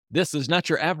This is Not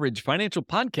Your Average Financial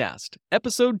Podcast,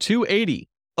 episode 280.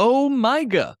 Oh my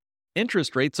God,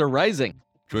 interest rates are rising.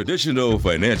 Traditional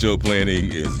financial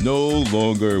planning is no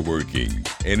longer working.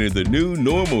 And in the new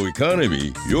normal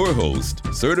economy, your host,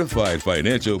 certified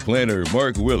financial planner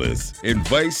Mark Willis,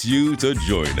 invites you to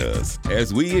join us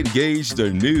as we engage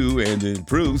the new and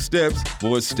improved steps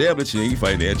for establishing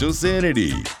financial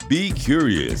sanity. Be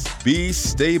curious, be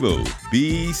stable,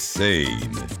 be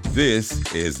sane.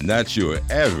 This is Not Your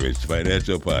Average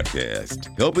Financial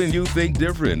Podcast, helping you think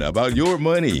different about your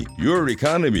money, your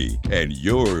economy, and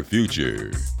your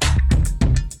future.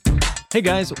 Hey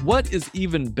guys, what is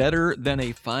even better than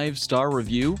a 5-star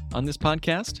review on this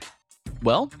podcast?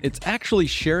 Well, it's actually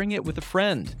sharing it with a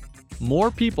friend. More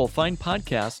people find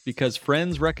podcasts because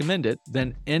friends recommend it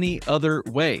than any other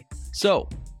way. So,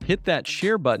 hit that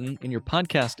share button in your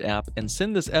podcast app and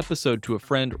send this episode to a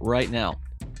friend right now.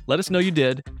 Let us know you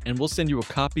did, and we'll send you a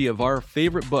copy of our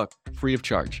favorite book free of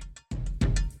charge.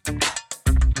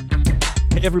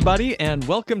 Hey everybody, and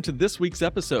welcome to this week's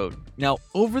episode. Now,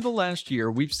 over the last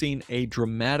year, we've seen a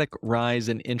dramatic rise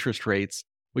in interest rates,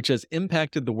 which has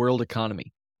impacted the world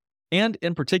economy, and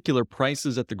in particular,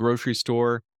 prices at the grocery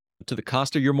store to the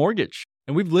cost of your mortgage.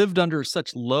 And we've lived under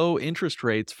such low interest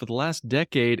rates for the last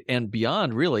decade and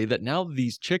beyond, really, that now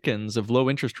these chickens of low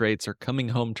interest rates are coming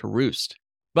home to roost.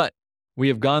 But we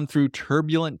have gone through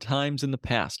turbulent times in the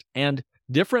past, and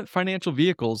different financial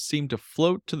vehicles seem to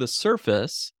float to the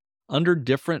surface under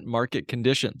different market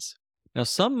conditions. Now,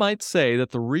 some might say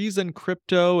that the reason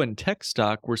crypto and tech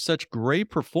stock were such great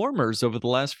performers over the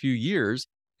last few years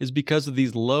is because of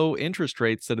these low interest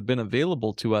rates that have been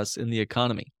available to us in the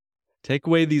economy. Take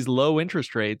away these low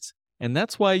interest rates, and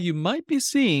that's why you might be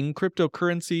seeing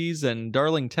cryptocurrencies and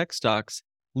darling tech stocks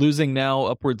losing now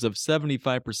upwards of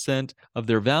 75% of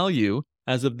their value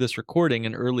as of this recording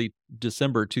in early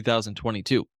December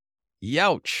 2022.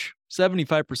 Youch!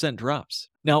 75% drops.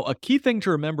 Now, a key thing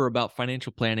to remember about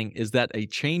financial planning is that a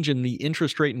change in the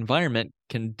interest rate environment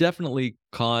can definitely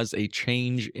cause a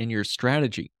change in your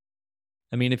strategy.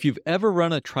 I mean, if you've ever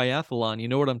run a triathlon, you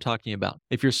know what I'm talking about.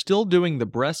 If you're still doing the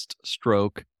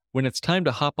breaststroke, when it's time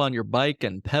to hop on your bike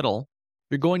and pedal,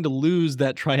 you're going to lose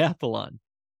that triathlon.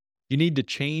 You need to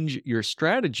change your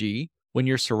strategy when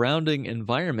your surrounding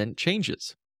environment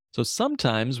changes. So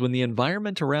sometimes when the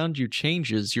environment around you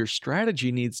changes, your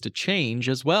strategy needs to change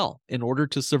as well in order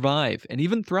to survive and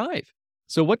even thrive.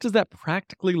 So what does that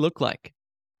practically look like?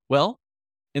 Well,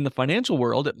 in the financial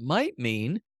world, it might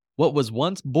mean what was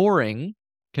once boring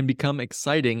can become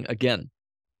exciting again.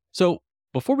 So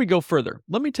before we go further,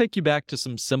 let me take you back to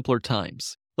some simpler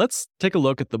times. Let's take a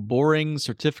look at the boring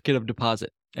certificate of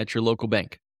deposit at your local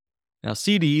bank. Now,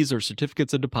 CDs, or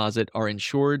certificates of deposit, are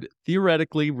insured,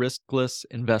 theoretically riskless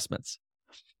investments.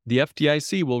 The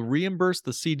FDIC will reimburse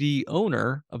the CD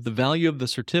owner of the value of the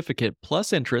certificate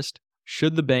plus interest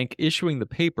should the bank issuing the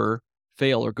paper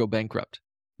fail or go bankrupt.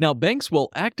 Now, banks will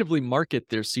actively market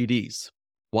their CDs.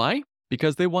 Why?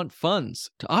 Because they want funds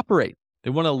to operate.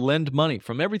 They want to lend money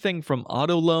from everything from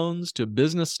auto loans to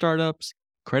business startups,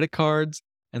 credit cards,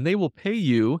 and they will pay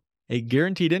you a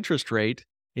guaranteed interest rate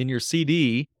in your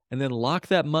CD and then lock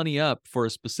that money up for a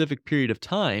specific period of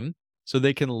time so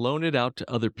they can loan it out to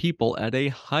other people at a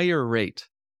higher rate.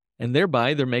 And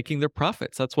thereby, they're making their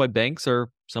profits. That's why banks are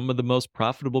some of the most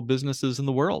profitable businesses in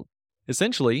the world.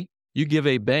 Essentially, you give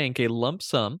a bank a lump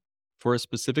sum for a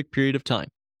specific period of time.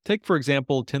 Take, for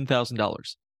example,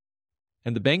 $10,000.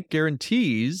 And the bank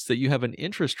guarantees that you have an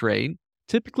interest rate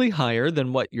typically higher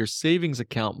than what your savings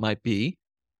account might be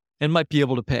and might be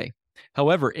able to pay.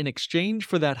 However, in exchange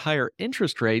for that higher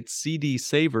interest rate, CD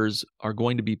savers are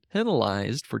going to be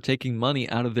penalized for taking money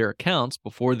out of their accounts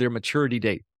before their maturity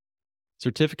date.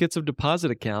 Certificates of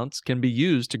deposit accounts can be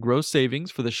used to grow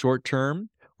savings for the short-term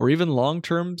or even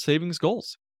long-term savings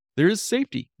goals. There is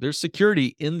safety, there's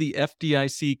security in the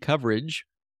FDIC coverage,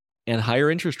 and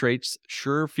higher interest rates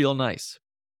sure feel nice.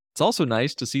 It's also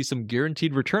nice to see some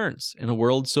guaranteed returns in a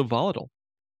world so volatile.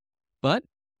 But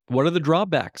what are the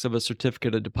drawbacks of a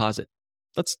certificate of deposit?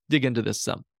 Let's dig into this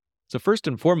some. So first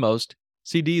and foremost,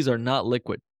 CDs are not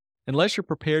liquid. Unless you're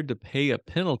prepared to pay a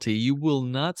penalty, you will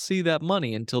not see that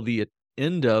money until the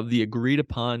end of the agreed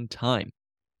upon time.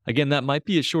 Again, that might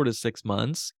be as short as 6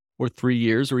 months, or 3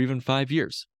 years, or even 5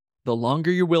 years. The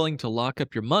longer you're willing to lock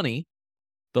up your money,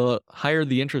 the higher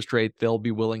the interest rate they'll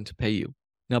be willing to pay you.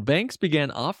 Now, banks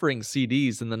began offering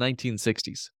CDs in the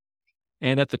 1960s.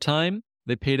 And at the time,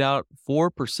 they paid out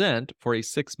 4% for a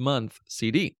 6-month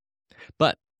CD.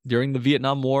 But during the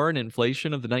Vietnam War and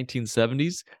inflation of the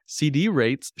 1970s, CD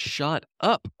rates shot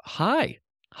up high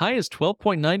as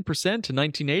 12.9% in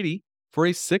 1980 for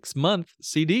a 6-month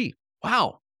CD.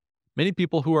 Wow. Many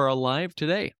people who are alive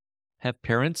today have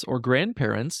parents or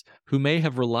grandparents who may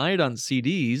have relied on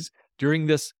CDs during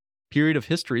this period of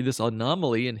history, this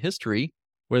anomaly in history,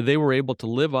 where they were able to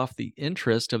live off the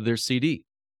interest of their CD.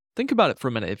 Think about it for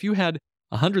a minute. If you had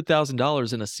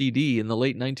 $100,000 in a CD in the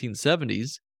late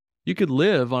 1970s, you could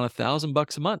live on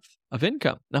 $1,000 a month of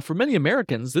income. Now, for many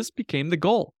Americans, this became the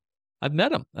goal. I've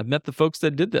met them. I've met the folks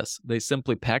that did this. They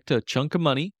simply packed a chunk of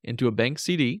money into a bank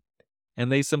CD,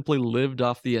 and they simply lived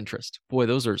off the interest. Boy,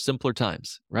 those are simpler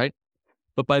times, right?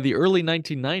 But by the early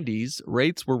 1990s,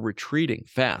 rates were retreating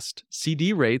fast.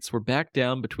 CD rates were back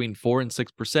down between 4 and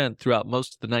 6% throughout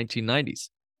most of the 1990s.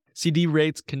 CD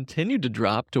rates continued to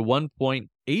drop to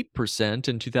 1.8%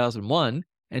 in 2001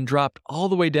 and dropped all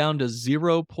the way down to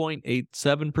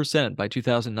 0.87% by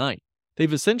 2009.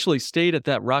 They've essentially stayed at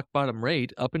that rock bottom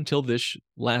rate up until this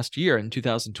last year in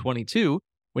 2022,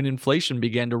 when inflation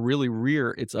began to really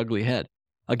rear its ugly head.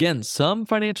 Again, some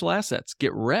financial assets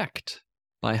get wrecked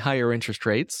by higher interest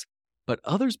rates, but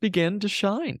others begin to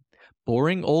shine.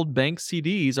 Boring old bank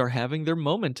CDs are having their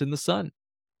moment in the sun.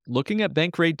 Looking at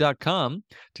Bankrate.com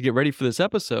to get ready for this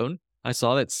episode, I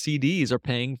saw that CDs are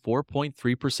paying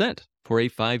 4.3% for a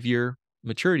 5-year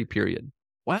maturity period.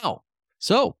 Wow.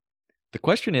 So, the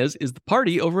question is the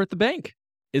party over at the bank?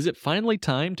 Is it finally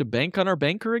time to bank on our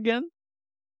banker again?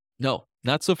 No,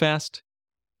 not so fast.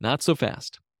 Not so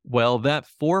fast. Well, that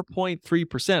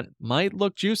 4.3% might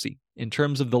look juicy in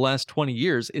terms of the last 20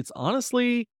 years. It's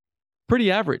honestly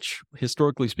pretty average,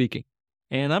 historically speaking.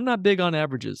 And I'm not big on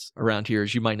averages around here,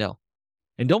 as you might know.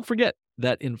 And don't forget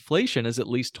that inflation is at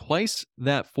least twice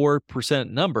that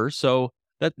 4% number, so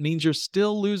that means you're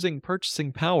still losing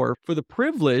purchasing power for the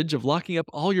privilege of locking up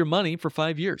all your money for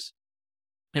 5 years.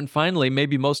 And finally,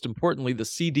 maybe most importantly, the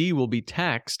CD will be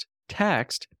taxed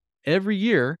every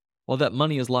year while that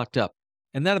money is locked up.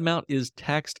 And that amount is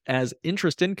taxed as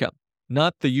interest income,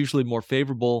 not the usually more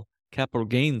favorable capital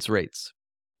gains rates.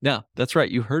 Now, that's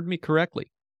right, you heard me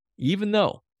correctly. Even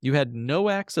though you had no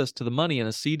access to the money in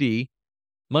a CD,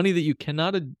 money that you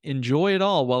cannot enjoy at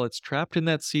all while it's trapped in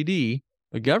that CD,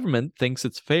 the government thinks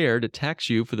it's fair to tax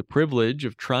you for the privilege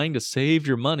of trying to save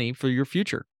your money for your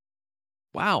future.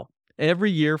 Wow. Every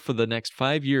year for the next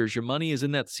 5 years, your money is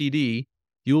in that CD.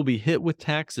 You will be hit with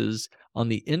taxes on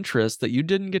the interest that you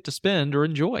didn't get to spend or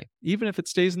enjoy, even if it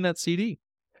stays in that CD.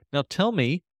 Now tell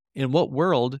me, in what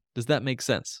world does that make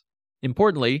sense?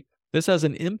 Importantly, this has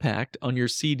an impact on your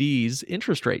CD's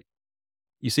interest rate.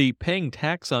 You see, paying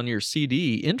tax on your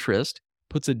CD interest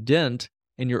puts a dent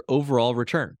in your overall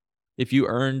return. If you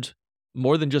earned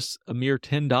more than just a mere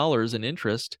 $10 in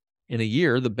interest in a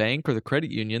year, the bank or the credit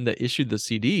union that issued the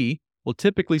CD will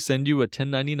typically send you a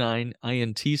 1099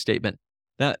 INT statement.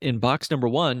 That in box number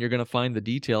 1, you're going to find the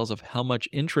details of how much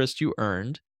interest you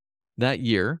earned that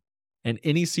year, and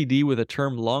any CD with a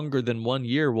term longer than 1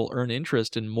 year will earn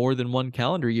interest in more than 1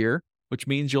 calendar year, which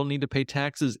means you'll need to pay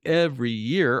taxes every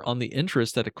year on the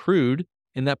interest that accrued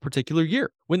in that particular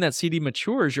year. When that CD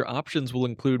matures, your options will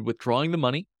include withdrawing the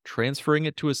money, transferring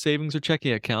it to a savings or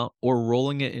checking account, or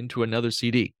rolling it into another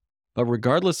CD. But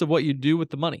regardless of what you do with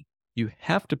the money, you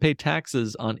have to pay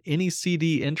taxes on any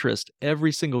CD interest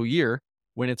every single year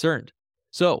when it's earned.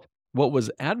 So, what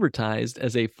was advertised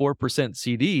as a 4%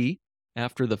 CD,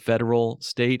 after the federal,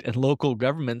 state, and local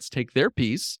governments take their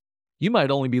piece, you might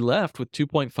only be left with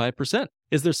 2.5%.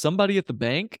 Is there somebody at the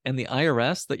bank and the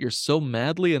IRS that you're so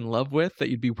madly in love with that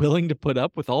you'd be willing to put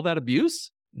up with all that abuse?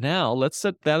 Now, let's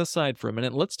set that aside for a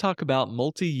minute. Let's talk about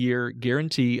multi-year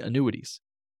guarantee annuities.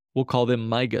 We'll call them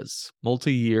MYGAs,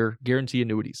 multi-year guarantee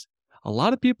annuities. A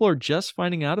lot of people are just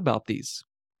finding out about these.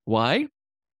 Why?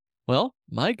 Well,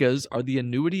 MYGAs are the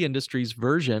annuity industry's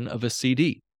version of a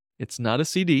CD. It's not a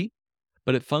CD,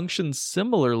 but it functions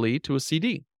similarly to a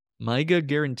CD. MYGA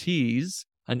guarantees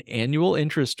an annual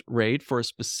interest rate for a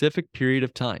specific period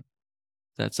of time.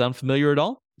 Does that sound familiar at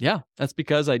all? Yeah, that's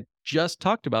because I just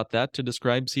talked about that to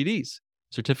describe CDs,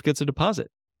 certificates of deposit.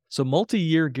 So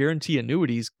multi-year guarantee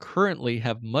annuities currently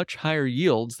have much higher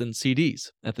yields than CDs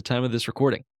at the time of this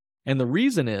recording. And the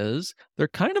reason is they're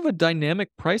kind of a dynamic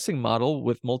pricing model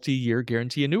with multi-year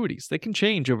guarantee annuities. They can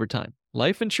change over time.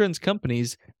 Life insurance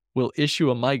companies will issue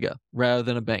a MYGA rather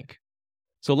than a bank.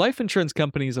 So life insurance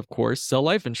companies, of course, sell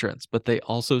life insurance, but they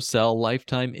also sell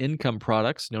lifetime income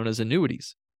products known as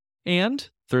annuities. And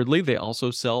thirdly, they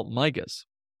also sell MYGAs.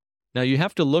 Now you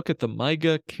have to look at the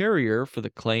MYGA carrier for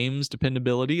the claims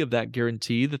dependability of that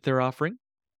guarantee that they're offering.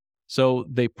 So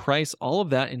they price all of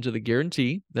that into the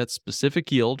guarantee, that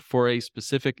specific yield for a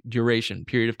specific duration,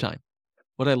 period of time.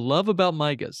 What I love about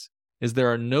MYGAs is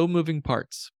there are no moving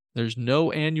parts. There's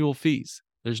no annual fees.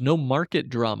 There's no market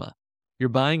drama. You're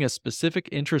buying a specific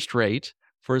interest rate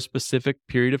for a specific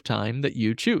period of time that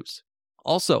you choose.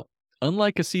 Also,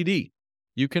 unlike a CD,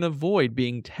 you can avoid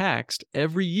being taxed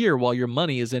every year while your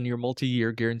money is in your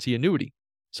multi-year guarantee annuity.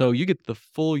 So you get the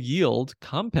full yield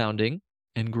compounding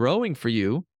and growing for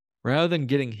you rather than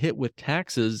getting hit with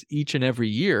taxes each and every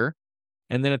year.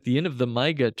 And then at the end of the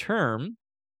MYGA term,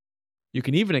 you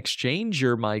can even exchange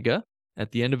your MYGA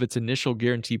at the end of its initial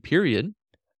guarantee period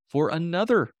for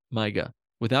another MYGA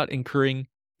without incurring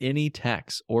any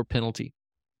tax or penalty.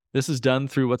 This is done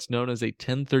through what's known as a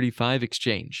 1035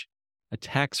 exchange, a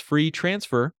tax-free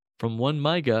transfer from one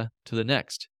MYGA to the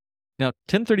next. Now,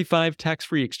 1035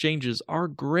 tax-free exchanges are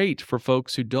great for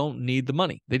folks who don't need the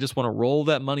money. They just want to roll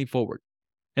that money forward.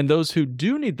 And those who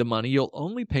do need the money, you'll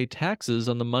only pay taxes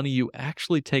on the money you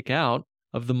actually take out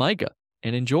of the MYGA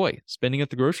and enjoy spending at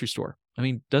the grocery store. I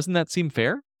mean, doesn't that seem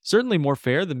fair? Certainly more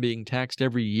fair than being taxed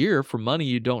every year for money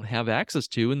you don't have access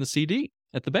to in the CD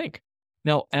at the bank.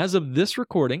 Now, as of this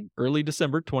recording, early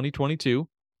December 2022,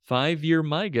 5-year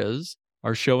MYGAs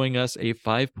are showing us a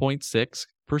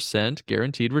 5.6%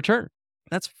 guaranteed return.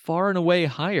 That's far and away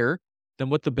higher than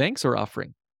what the banks are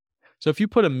offering. So if you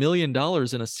put $1 million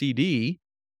in a CD,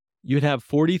 you'd have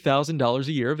 $40,000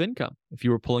 a year of income if you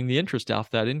were pulling the interest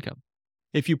off that income.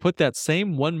 If you put that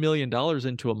same $1 million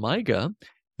into a MYGA,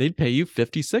 they'd pay you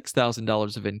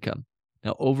 $56,000 of income.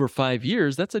 Now, over 5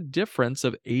 years, that's a difference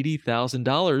of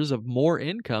 $80,000 of more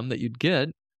income that you'd get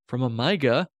from a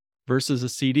MYGA versus a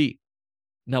CD.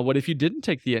 Now, what if you didn't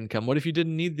take the income? What if you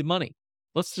didn't need the money?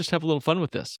 Let's just have a little fun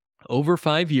with this. Over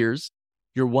 5 years,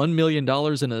 your $1 million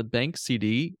in a bank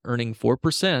CD earning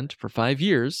 4% for 5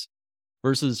 years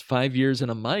versus 5 years in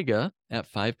a MYGA at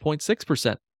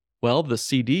 5.6%. Well, the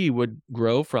CD would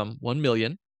grow from $1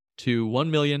 million to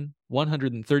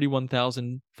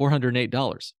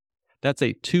 $1,131,408. That's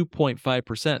a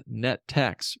 2.5% net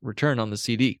tax return on the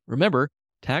CD. Remember,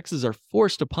 taxes are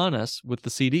forced upon us with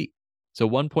the CD. So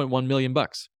 $1.1 million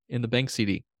in the bank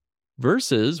CD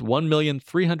versus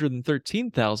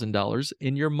 $1,313,000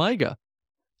 in your MYGA.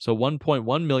 So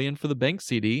 $1.1 million for the bank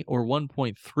CD or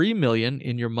 $1.3 million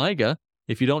in your MYGA.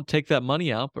 If you don't take that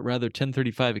money out, but rather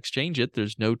 1035 exchange it,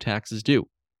 there's no taxes due.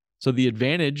 So the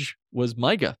advantage was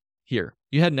MYGA here.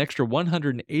 You had an extra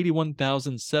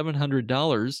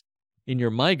 $181,700 in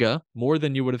your MYGA, more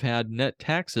than you would have had net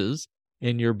taxes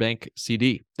in your bank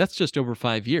CD. That's just over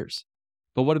 5 years.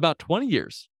 But what about 20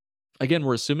 years? Again,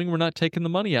 we're assuming we're not taking the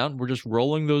money out. We're just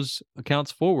rolling those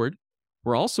accounts forward.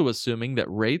 We're also assuming that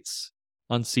rates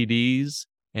on CDs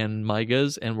and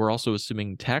MYGAs, and we're also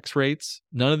assuming tax rates,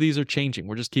 none of these are changing.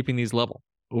 We're just keeping these level.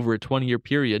 Over a 20-year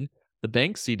period, the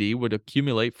bank CD would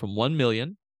accumulate from $1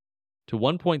 million to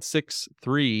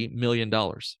 $1.63 million.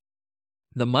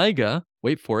 The MYGA,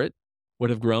 wait for it, would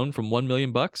have grown from $1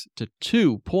 million to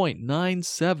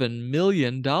 $2.97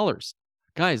 million.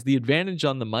 Guys, the advantage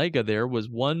on the MYGA there was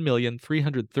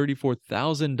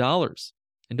 $1,334,000.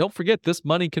 And don't forget, this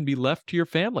money can be left to your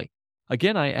family.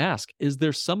 Again, I ask, is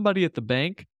there somebody at the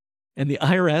bank and the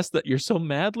IRS that you're so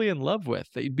madly in love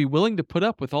with that you'd be willing to put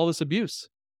up with all this abuse?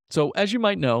 So as you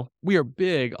might know, we are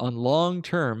big on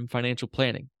long-term financial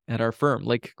planning at our firm,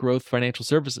 Lake Growth Financial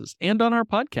Services, and on our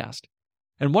podcast.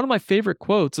 And one of my favorite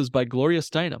quotes is by Gloria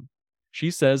Steinem.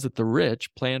 She says that the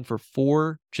rich plan for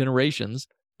 4 generations,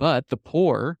 but the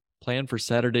poor plan for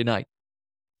Saturday night.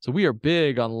 So we are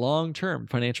big on long-term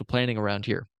financial planning around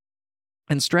here.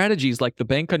 And strategies like the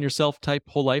bank on yourself type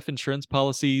whole life insurance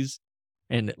policies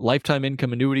and lifetime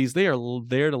income annuities, they are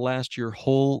there to last your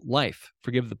whole life.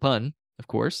 Forgive the pun, of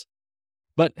course.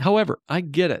 But however, I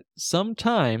get it.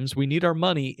 Sometimes we need our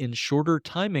money in shorter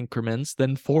time increments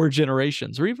than 4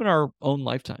 generations or even our own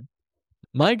lifetime.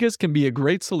 MYGAs can be a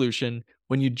great solution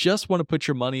when you just want to put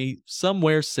your money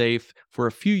somewhere safe for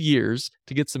a few years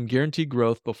to get some guaranteed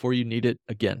growth before you need it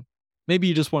again. Maybe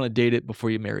you just want to date it before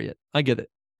you marry it. I get it.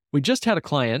 We just had a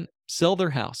client sell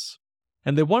their house,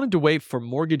 and they wanted to wait for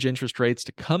mortgage interest rates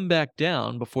to come back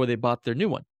down before they bought their new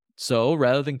one. So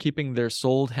rather than keeping their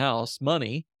sold house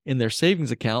money in their savings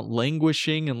account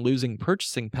languishing and losing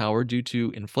purchasing power due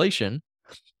to inflation,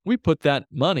 we put that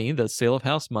money, the sale of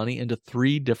house money, into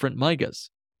 3 different MYGAs.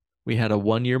 We had a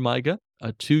 1-year MYGA,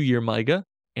 a 2-year MYGA,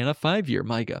 and a 5-year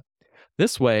MYGA.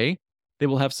 This way, they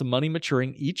will have some money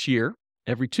maturing each year,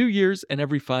 every 2 years, and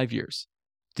every 5 years.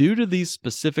 Due to these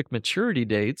specific maturity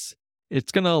dates,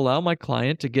 it's going to allow my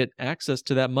client to get access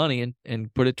to that money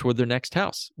and put it toward their next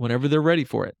house whenever they're ready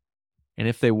for it. And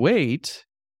if they wait,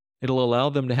 it'll allow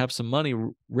them to have some money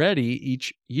ready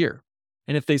each year.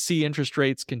 And if they see interest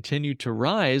rates continue to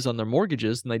rise on their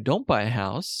mortgages and they don't buy a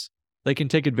house, they can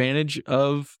take advantage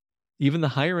of, even the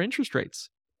higher interest rates.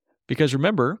 Because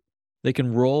remember, they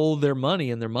can roll their money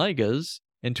in their MYGAs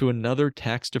into another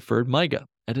tax-deferred MYGA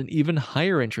at an even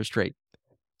higher interest rate.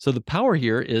 So the power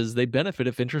here is they benefit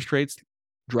if interest rates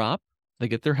drop, they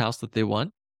get their house that they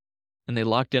want, and they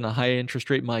locked in a high interest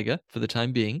rate MYGA for the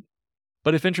time being.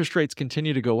 But if interest rates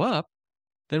continue to go up,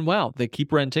 then wow, they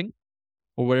keep renting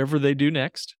or whatever they do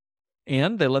next,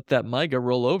 and they let that MYGA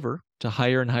roll over to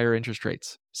higher and higher interest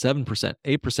rates, 7%,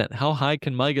 8%. How high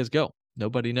can MYGAs go?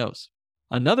 Nobody knows.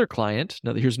 Another client,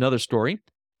 here's another story,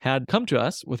 had come to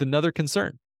us with another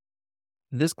concern.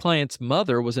 This client's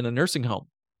mother was in a nursing home,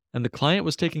 and the client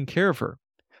was taking care of her,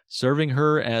 serving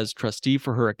her as trustee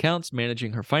for her accounts,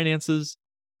 managing her finances.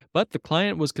 But the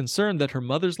client was concerned that her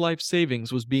mother's life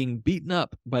savings was being beaten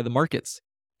up by the markets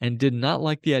and did not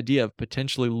like the idea of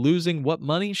potentially losing what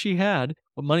money she had,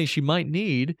 what money she might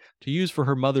need to use for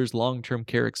her mother's long-term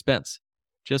care expense.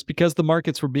 Just because the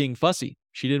markets were being fussy,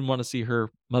 she didn't want to see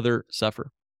her mother suffer.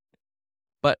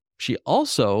 But she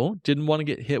also didn't want to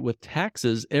get hit with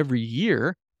taxes every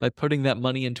year by putting that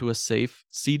money into a safe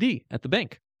CD at the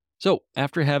bank. So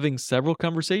after having several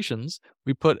conversations,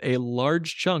 we put a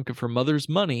large chunk of her mother's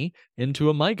money into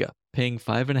a MYGA, paying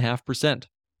 5.5%.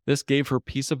 This gave her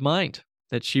peace of mind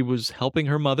that she was helping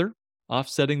her mother,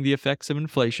 offsetting the effects of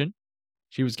inflation.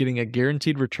 She was getting a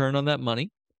guaranteed return on that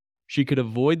money. She could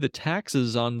avoid the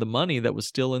taxes on the money that was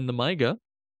still in the MYGA.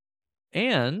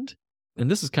 And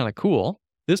this is kind of cool,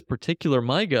 this particular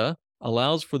MYGA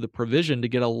allows for the provision to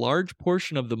get a large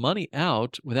portion of the money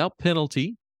out without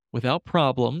penalty, without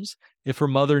problems, if her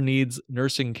mother needs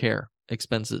nursing care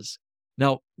expenses.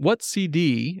 Now, what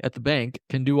CD at the bank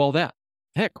can do all that?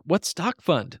 Heck, what stock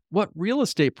fund, what real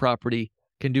estate property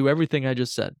can do everything I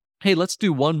just said? Hey, let's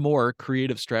do one more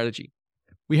creative strategy.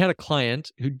 We had a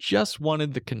client who just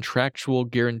wanted the contractual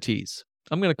guarantees.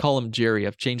 I'm going to call him Jerry.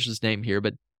 I've changed his name here,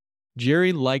 but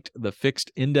Jerry liked the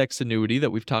fixed index annuity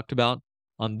that we've talked about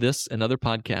on this and other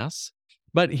podcasts,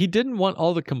 but he didn't want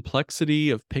all the complexity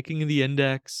of picking the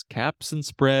index, caps and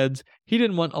spreads. He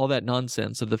didn't want all that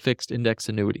nonsense of the fixed index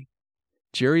annuity.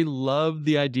 Jerry loved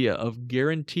the idea of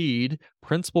guaranteed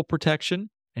principal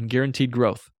protection and guaranteed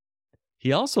growth.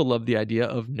 He also loved the idea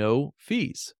of no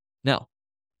fees. Now,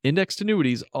 indexed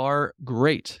annuities are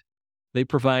great. They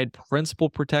provide principal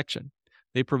protection.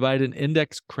 They provide an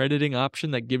index crediting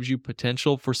option that gives you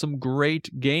potential for some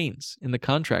great gains in the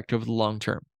contract over the long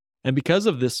term. And because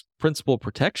of this principal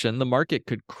protection, the market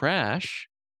could crash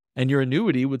and your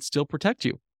annuity would still protect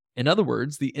you. In other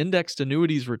words, the indexed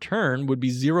annuity's return would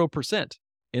be 0%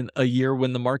 in a year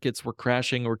when the markets were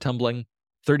crashing or tumbling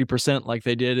 30% like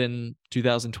they did in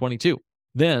 2022.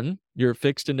 Then your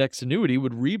fixed index annuity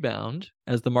would rebound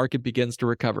as the market begins to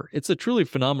recover. It's a truly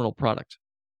phenomenal product.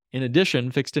 In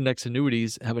addition, fixed index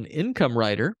annuities have an income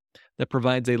rider that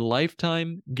provides a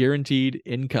lifetime guaranteed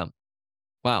income.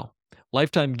 Wow,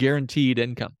 lifetime guaranteed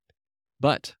income.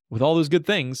 But with all those good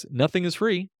things, nothing is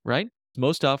free, right?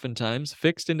 Most oftentimes,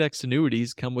 fixed index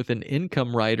annuities come with an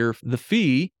income rider. The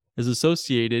fee is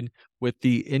associated with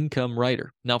the income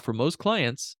rider. Now, for most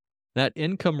clients, that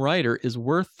income rider is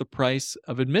worth the price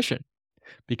of admission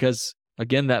because,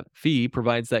 again, that fee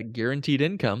provides that guaranteed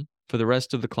income for the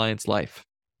rest of the client's life.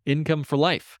 Income for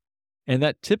life. And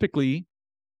that typically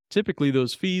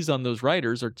those fees on those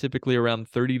riders are typically around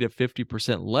 30 to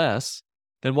 50% less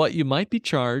than what you might be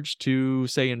charged to,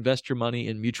 say, invest your money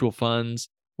in mutual funds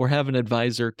or have an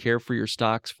advisor care for your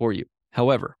stocks for you.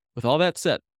 However, with all that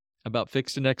said about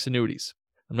fixed index annuities,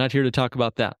 I'm not here to talk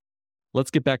about that.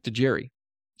 Let's get back to Jerry.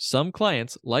 Some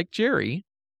clients, like Jerry,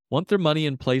 want their money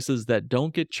in places that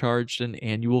don't get charged an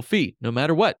annual fee, no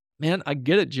matter what. Man, I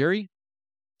get it, Jerry.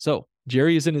 So,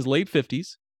 Jerry is in his late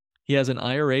 50s. He has an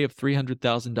IRA of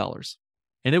 $300,000.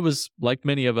 And it was, like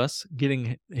many of us,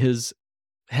 getting his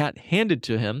hat handed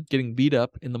to him, getting beat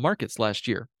up in the markets last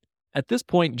year. At this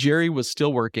point, Jerry was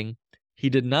still working. He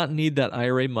did not need that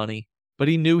IRA money, but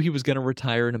he knew he was going to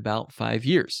retire in about 5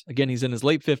 years. Again, he's in his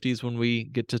late 50s when we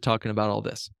get to talking about all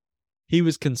this. He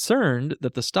was concerned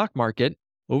that the stock market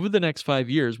over the next 5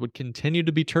 years would continue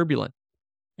to be turbulent.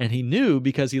 And he knew,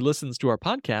 because he listens to our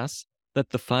podcasts,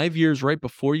 that the 5 years right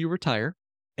before you retire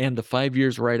and the 5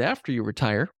 years right after you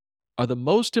retire are the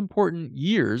most important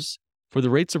years for the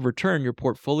rates of return your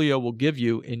portfolio will give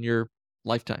you in your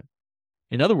lifetime.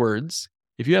 In other words,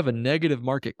 if you have a negative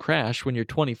market crash when you're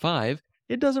 25,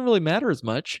 it doesn't really matter as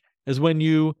much as when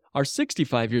you are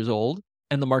 65 years old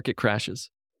and the market crashes.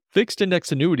 Fixed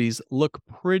index annuities look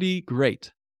pretty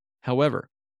great. However,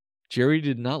 Jerry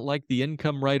did not like the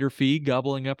income rider fee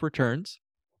gobbling up returns,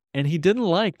 and he didn't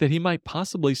like that he might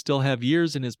possibly still have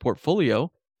years in his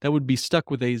portfolio that would be stuck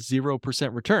with a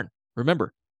 0% return.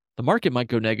 Remember, The market might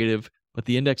go negative, but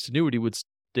the indexed annuity would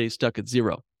stay stuck at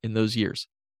zero in those years.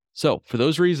 So for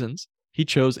those reasons, he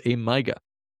chose a MYGA.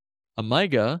 A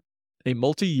MYGA, a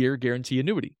multi-year guarantee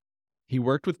annuity. He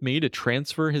worked with me to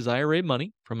transfer his IRA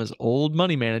money from his old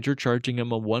money manager, charging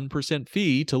him a 1%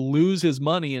 fee to lose his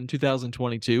money in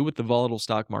 2022 with the volatile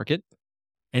stock market.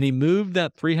 And he moved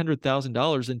that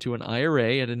 $300,000 into an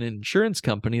IRA at an insurance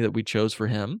company that we chose for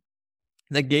him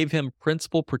that gave him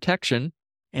principal protection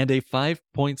and a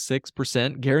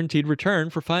 5.6% guaranteed return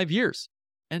for 5 years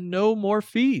and no more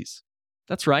fees.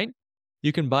 That's right.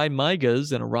 You can buy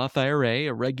MYGAs in a Roth IRA,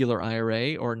 a regular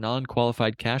IRA, or a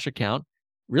non-qualified cash account,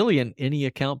 really in any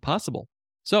account possible.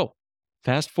 So,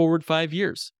 fast forward 5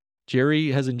 years.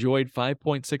 Jerry has enjoyed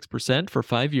 5.6% for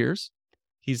 5 years.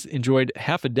 He's enjoyed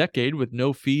half a decade with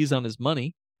no fees on his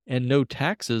money and no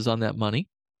taxes on that money.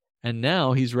 And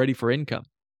now he's ready for income.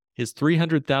 His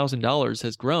 $300,000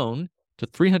 has grown to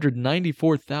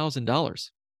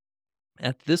 $394,000.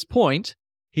 At this point,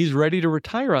 he's ready to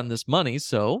retire on this money,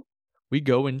 so we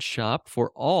go and shop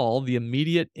for all the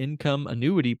immediate income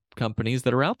annuity companies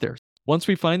that are out there. Once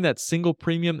we find that single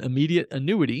premium immediate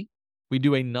annuity, we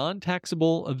do a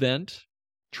non-taxable event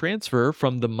transfer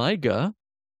from the MYGA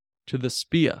to the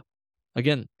SPIA.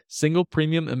 Again, single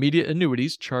premium immediate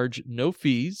annuities charge no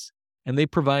fees, and they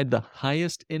provide the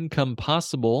highest income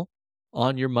possible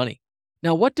on your money.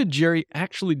 Now, what did Jerry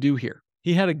actually do here?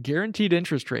 He had a guaranteed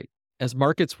interest rate as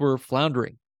markets were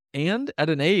floundering, and at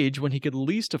an age when he could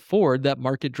least afford that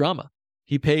market drama.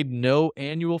 He paid no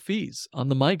annual fees on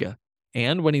the MYGA,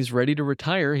 and when he's ready to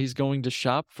retire, he's going to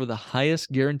shop for the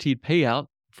highest guaranteed payout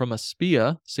from a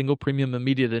SPIA, single premium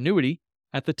immediate annuity,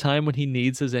 at the time when he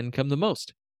needs his income the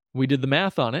most. We did the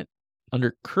math on it.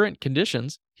 Under current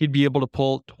conditions, he'd be able to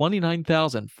pull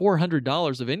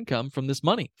 $29,400 of income from this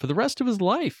money for the rest of his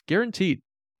life, guaranteed.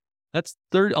 That's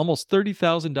almost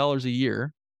 $30,000 a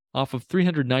year off of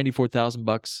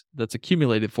 $394,000 that's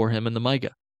accumulated for him in the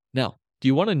MYGA. Now, do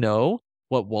you want to know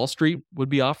what Wall Street would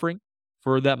be offering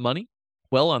for that money?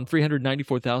 Well, on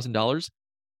 $394,000,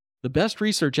 the best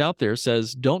research out there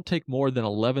says don't take more than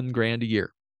 $11,000 a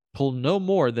year. Pull no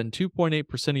more than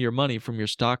 2.8% of your money from your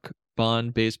stock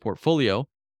bond-based portfolio,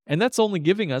 and that's only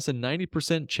giving us a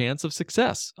 90% chance of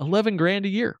success, $11,000 a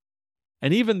year.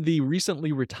 And even the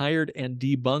recently retired and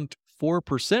debunked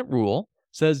 4% rule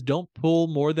says don't pull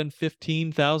more than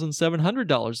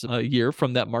 $15,700 a year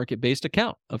from that market-based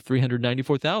account of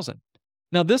 $394,000.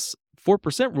 Now, this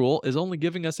 4% rule is only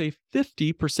giving us a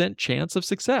 50% chance of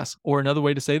success, or another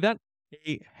way to say that,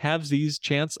 a halvesies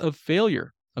chance of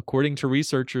failure, according to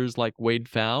researchers like Wade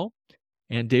Pfau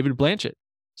and David Blanchett.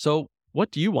 So,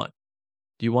 what do you want?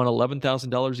 Do you want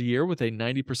 $11,000 a year with a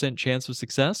 90% chance of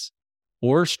success?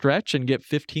 Or stretch and get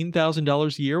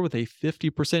 $15,000 a year with a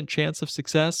 50% chance of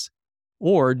success?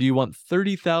 Or do you want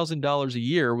 $30,000 a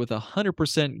year with a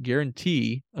 100%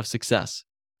 guarantee of success?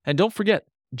 And don't forget,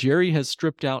 Jerry has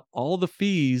stripped out all the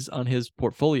fees on his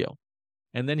portfolio,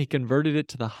 and then he converted it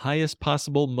to the highest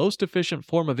possible, most efficient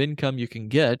form of income you can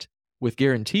get with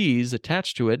guarantees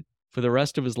attached to it for the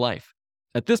rest of his life.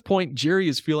 At this point, Jerry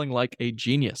is feeling like a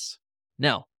genius.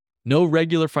 Now, no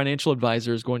regular financial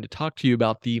advisor is going to talk to you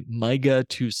about the MYGA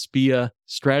to SPIA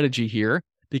strategy here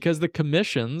because the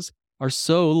commissions are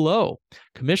so low.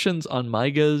 Commissions on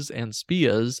MYGAs and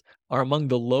SPIAs are among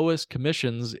the lowest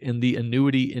commissions in the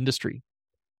annuity industry.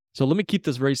 So let me keep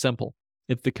this very simple.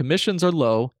 If the commissions are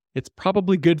low, it's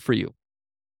probably good for you.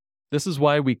 This is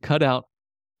why we cut out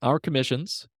our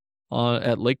commissions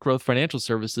at Lake Growth Financial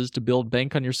Services to build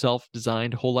Bank on Yourself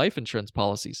designed whole life insurance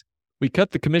policies. We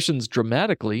cut the commissions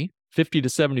dramatically, 50 to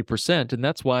 70%, and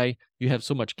that's why you have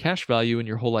so much cash value in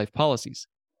your whole life policies.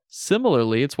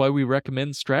 Similarly, it's why we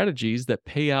recommend strategies that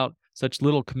pay out such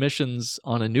little commissions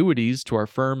on annuities to our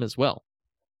firm as well.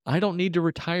 I don't need to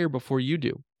retire before you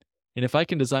do. And if I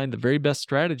can design the very best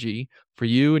strategy for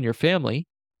you and your family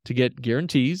to get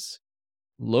guarantees,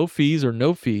 low fees or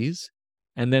no fees,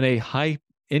 and then a high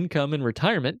income in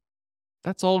retirement,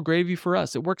 that's all gravy for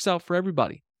us. It works out for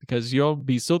everybody because you'll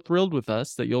be so thrilled with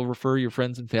us that you'll refer your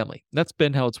friends and family. That's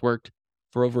been how it's worked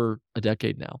for over a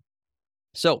decade now.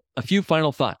 So, a few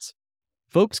final thoughts.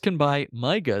 Folks can buy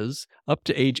MYGAs up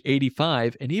to age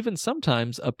 85 and even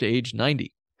sometimes up to age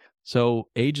 90. So,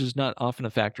 age is not often a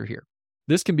factor here.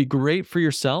 This can be great for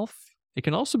yourself. It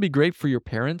can also be great for your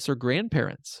parents or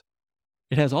grandparents.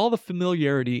 It has all the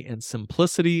familiarity and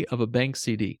simplicity of a bank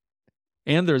CD.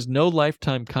 And there's no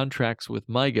lifetime contracts with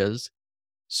MYGAs,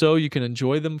 so you can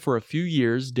enjoy them for a few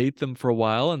years, date them for a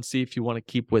while, and see if you want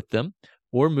to keep with them,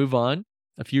 or move on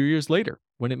a few years later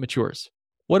when it matures.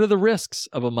 What are the risks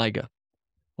of a MYGA?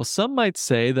 Well, some might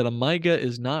say that a MYGA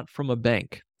is not from a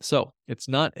bank, so it's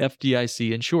not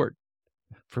FDIC insured.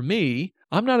 For me,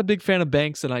 I'm not a big fan of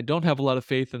banks and I don't have a lot of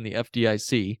faith in the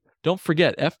FDIC. Don't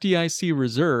forget, FDIC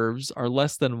reserves are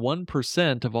less than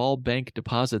 1% of all bank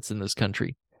deposits in this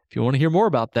country. If you want to hear more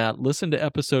about that, listen to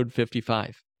episode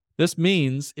 55. This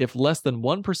means if less than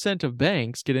 1% of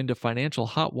banks get into financial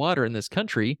hot water in this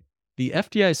country, the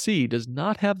FDIC does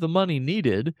not have the money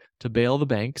needed to bail the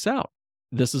banks out.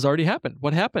 This has already happened.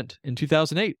 What happened in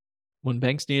 2008 when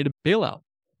banks needed a bailout?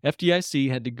 FDIC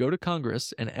had to go to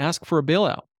Congress and ask for a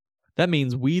bailout. That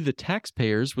means we, the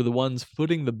taxpayers, were the ones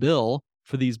footing the bill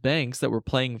for these banks that were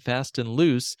playing fast and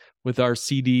loose with our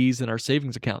CDs and our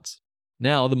savings accounts.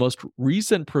 Now, the most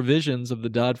recent provisions of the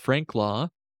Dodd-Frank law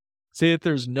say that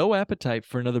there's no appetite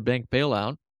for another bank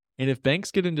bailout, and if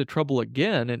banks get into trouble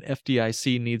again and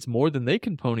FDIC needs more than they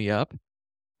can pony up,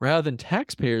 rather than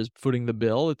taxpayers footing the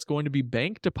bill, it's going to be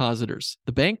bank depositors.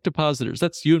 The bank depositors,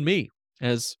 that's you and me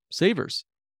as savers.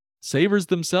 Savers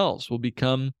themselves will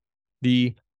become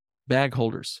the bag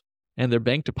holders, and their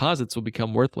bank deposits will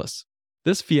become worthless.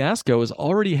 This fiasco has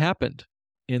already happened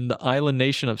in the island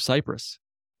nation of Cyprus.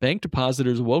 Bank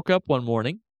depositors woke up one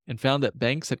morning and found that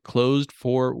banks had closed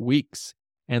for weeks,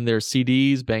 and their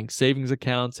CDs, bank savings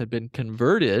accounts, had been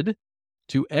converted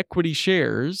to equity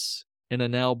shares in a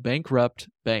now bankrupt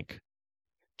bank.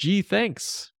 Gee,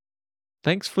 thanks.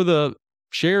 Thanks for the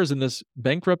shares in this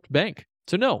bankrupt bank.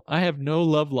 So no, I have no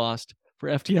love lost for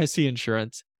FDIC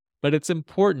insurance, but it's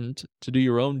important to do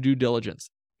your own due diligence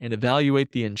and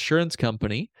evaluate the insurance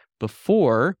company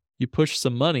before you push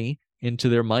some money into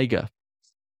their MYGA.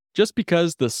 Just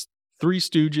because the Three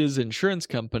Stooges insurance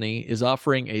company is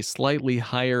offering a slightly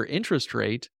higher interest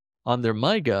rate on their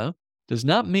MYGA does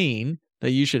not mean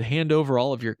that you should hand over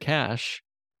all of your cash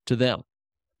to them.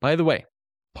 By the way,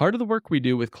 part of the work we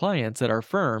do with clients at our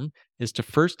firm is to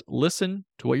first listen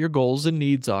to what your goals and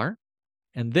needs are,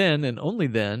 and then, and only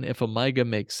then, if a MYGA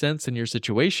makes sense in your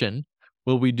situation,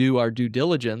 will we do our due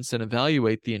diligence and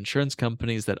evaluate the insurance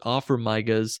companies that offer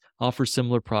MYGAs, offer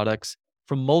similar products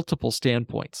from multiple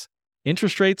standpoints.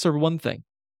 Interest rates are one thing,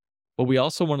 but we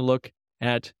also want to look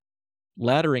at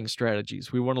laddering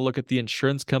strategies. We want to look at the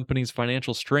insurance company's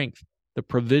financial strength, the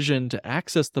provision to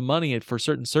access the money for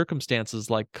certain circumstances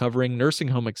like covering nursing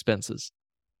home expenses.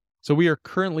 So we are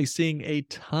currently seeing a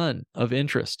ton of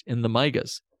interest in the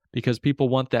MYGAs because people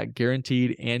want that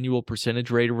guaranteed annual percentage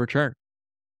rate of return.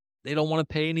 They don't want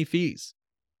to pay any fees.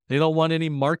 They don't want any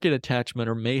market attachment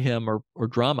or mayhem or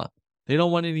drama. They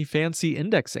don't want any fancy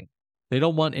indexing. They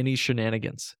don't want any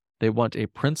shenanigans. They want a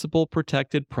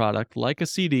principal-protected product like a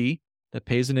CD that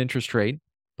pays an interest rate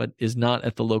but is not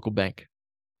at the local bank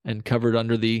and covered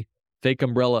under the fake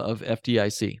umbrella of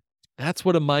FDIC. That's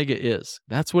what a MYGA is.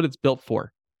 That's what it's built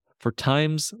for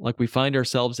times like we find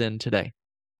ourselves in today.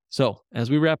 So, as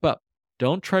we wrap up,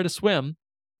 don't try to swim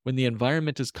when the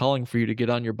environment is calling for you to get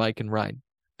on your bike and ride.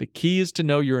 The key is to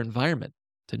know your environment,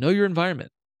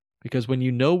 because when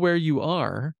you know where you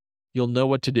are, you'll know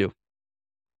what to do.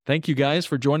 Thank you guys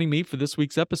for joining me for this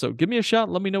week's episode. Give me a shout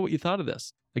and let me know what you thought of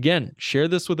this. Again, share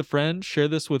this with a friend, share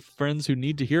this with friends who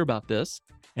need to hear about this,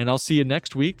 and I'll see you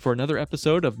next week for another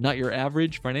episode of Not Your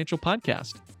Average Financial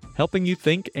Podcast, helping you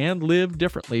think and live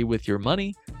differently with your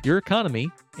money, your economy,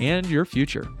 and your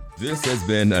future. This has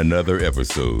been another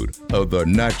episode of the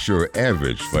Not Your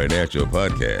Average Financial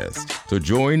Podcast. To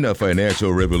join a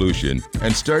financial revolution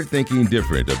and start thinking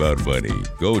different about money,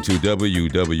 go to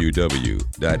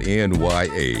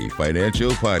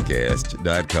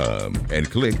www.nyafinancialpodcast.com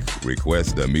and click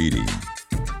Request a Meeting.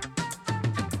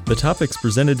 The topics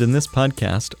presented in this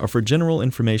podcast are for general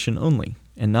information only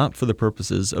and not for the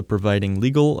purposes of providing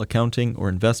legal, accounting, or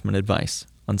investment advice.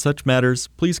 On such matters,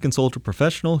 please consult a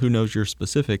professional who knows your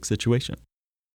specific situation.